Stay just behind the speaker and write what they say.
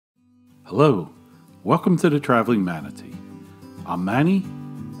Hello, welcome to the Traveling Manatee. I'm Manny,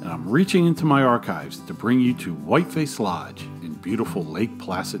 and I'm reaching into my archives to bring you to Whiteface Lodge in beautiful Lake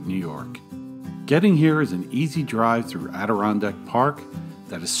Placid, New York. Getting here is an easy drive through Adirondack Park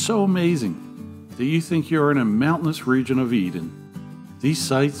that is so amazing that you think you're in a mountainous region of Eden. These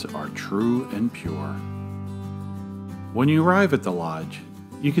sights are true and pure. When you arrive at the lodge,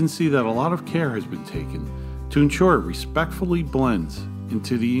 you can see that a lot of care has been taken to ensure it respectfully blends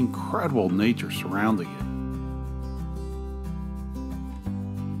into the incredible nature surrounding it.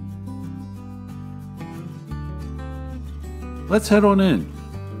 Let's head on in,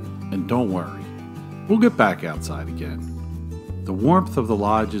 and don't worry, we'll get back outside again. The warmth of the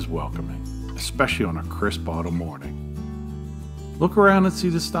lodge is welcoming, especially on a crisp autumn morning. Look around and see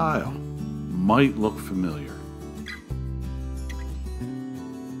the style. Might look familiar.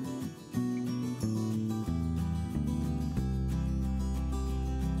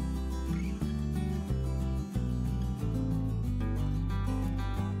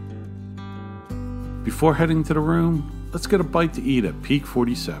 Before heading to the room, let's get a bite to eat at Peak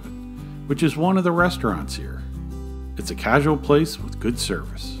 47, which is one of the restaurants here. It's a casual place with good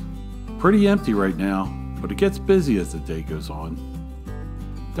service. Pretty empty right now, but it gets busy as the day goes on.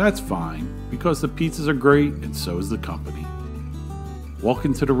 That's fine, because the pizzas are great and so is the company. Walk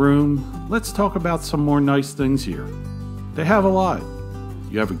into the room, let's talk about some more nice things here. They have a lot.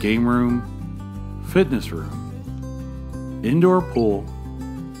 You have a game room, fitness room, indoor pool,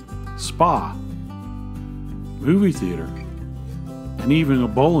 spa, movie theater, and even a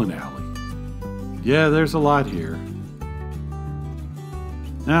bowling alley. Yeah, there's a lot here.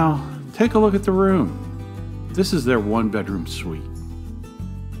 Now, take a look at the room. This is their one-bedroom suite.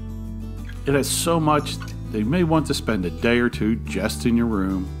 It has so much that you may want to spend a day or two just in your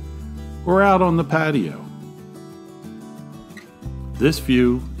room or out on the patio. This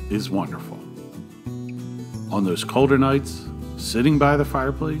view is wonderful. On those colder nights, sitting by the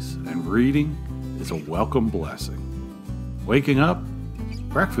fireplace and reading is a welcome blessing. Waking up,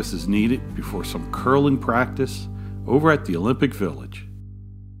 breakfast is needed before some curling practice over at the Olympic Village.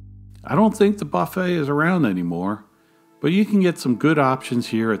 I don't think the buffet is around anymore, but you can get some good options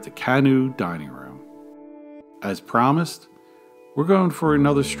here at the Canoe Dining Room. As promised, we're going for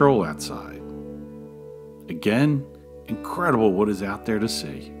another stroll outside. Again, incredible what is out there to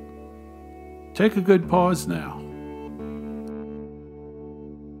see. Take a good pause now.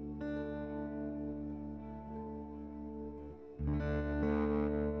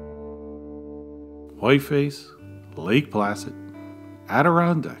 Whiteface, Lake Placid,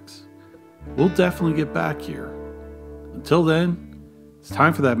 Adirondacks. We'll definitely get back here. Until then, it's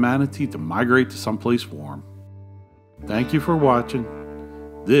time for that manatee to migrate to someplace warm. Thank you for watching.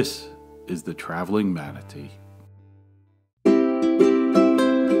 This is the Traveling Manatee.